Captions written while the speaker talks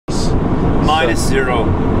-0.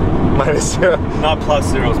 -0. Not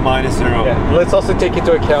 +0, it's -0. Yeah. Let's also take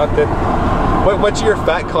into account that what's your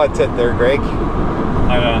fat content there, Greg?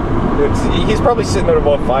 I don't know. He's probably sitting at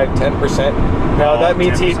about 5–10%. Now that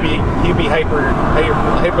means 10%. he'd be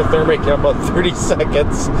hypothermic in about 30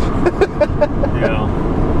 seconds.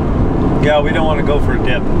 Yeah, we don't want to go for a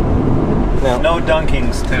dip. No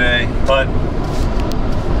dunkings today, but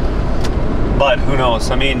who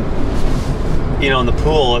knows? I mean, you know, in the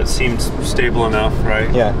pool it seems stable enough, right?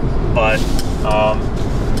 Yeah. But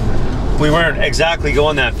we weren't exactly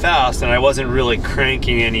going that fast, and I wasn't really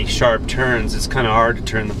cranking any sharp turns. It's kind of hard to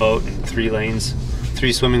turn the boat in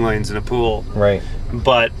 3 swimming lanes in a pool. Right.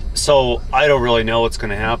 But so I don't really know what's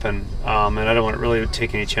going to happen, and I don't want to really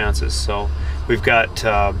take any chances. So we've got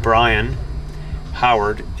Brian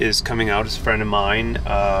Howard is coming out, as a friend of mine.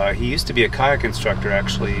 He used to be a kayak instructor,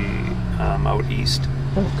 actually, out east.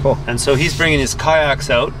 Oh, cool. And so he's bringing his kayaks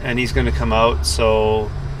out, and he's going to come out. So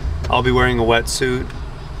I'll be wearing a wetsuit,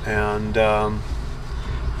 and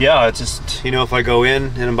yeah, it's just, you know, if I go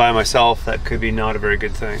in and I'm by myself, that could be not a very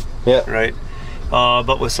good thing. Yeah. Right.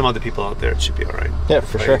 But with some other people out there, it should be all right. Yeah,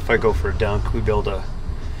 for sure. If I go for a dunk, we'd be able to,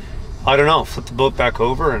 I don't know, flip the boat back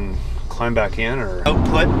over and climb back in, or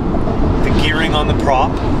output, the gearing on the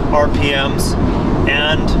prop, RPMs,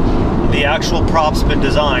 and the actual prop's been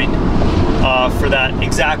designed for that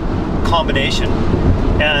exact combination.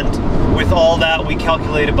 And with all that, we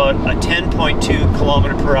calculate about a 10.2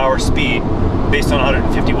 km/h speed based on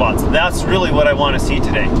 150 watts. That's really what I want to see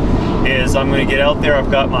today. Is I'm going to get out there. I've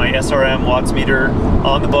got my SRM watts meter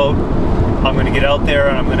on the boat. I'm going to get out there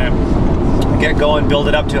and I'm going to get going, build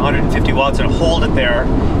it up to 150 watts and hold it there.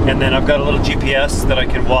 And then I've got a little GPS that I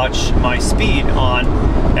can watch my speed on.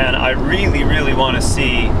 And I really, really want to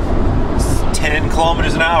see 10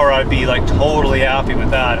 kilometers an hour. I'd be like totally happy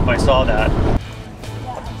with that if I saw that.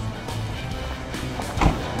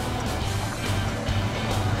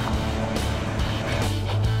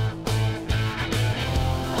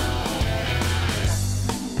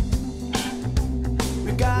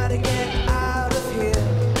 Gotta get out of here.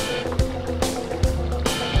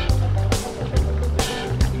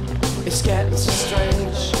 It's getting so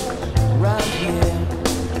strange around here.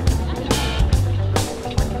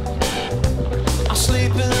 I'm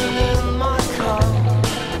sleeping in my car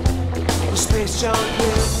with space junk in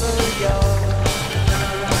the yard.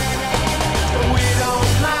 We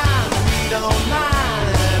don't mind at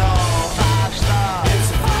all. 5-star, it's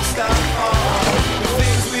a 5-star bar. The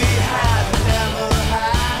things we had never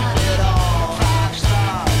had at all.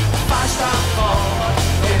 5-star bar.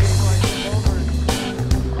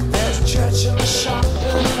 There's a church in the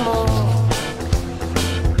shopping mall.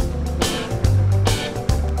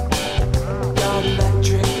 Got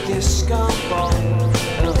electric disco ball.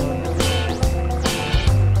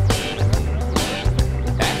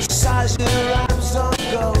 Exercise your arms on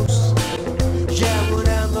ghosts. Yeah,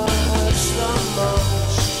 whatever hurts the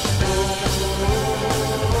most.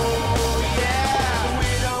 Yeah, we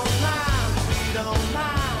don't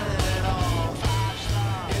mind at all.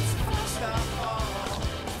 5-star, it's a 5-star bar.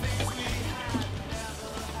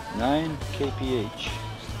 9 kph.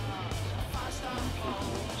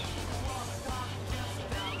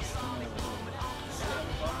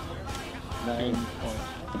 9.1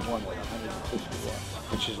 at 150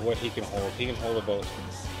 watts. Which is what he can hold. He can hold about,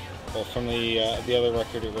 well, from the other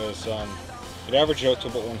record it was, it averaged out to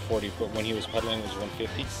about 140, but when he was pedaling it was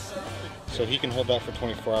 150. So he can hold that for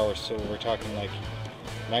 24 hours, so we're talking like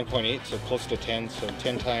 9.8, so close to 10, so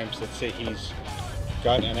 10 times, let's say he's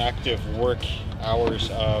got an active work hours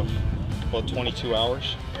of about 22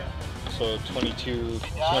 hours, so 220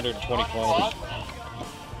 kilometers. 200 watts?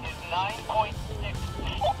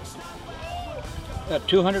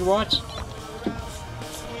 200 watts,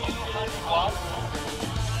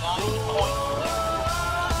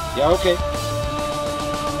 9.6. Yeah, okay.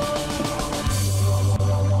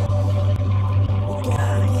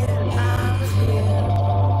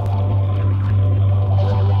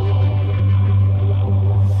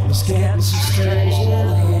 It's getting so strange in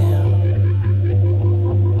here.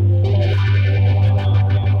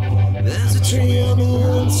 There's a tree on the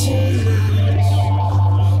lawn tonight.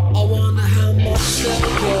 I wonder how much that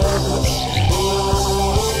goes.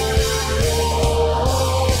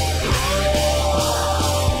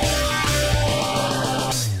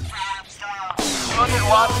 200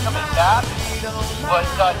 watts coming back was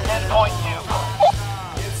 10.2.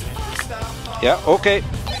 Yeah, okay.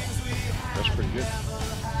 That's pretty good.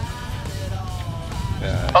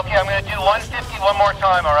 Okay, I'm going to do 150 one more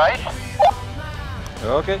time, all right?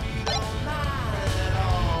 Okay.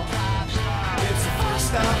 It's a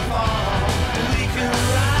 5-star bar.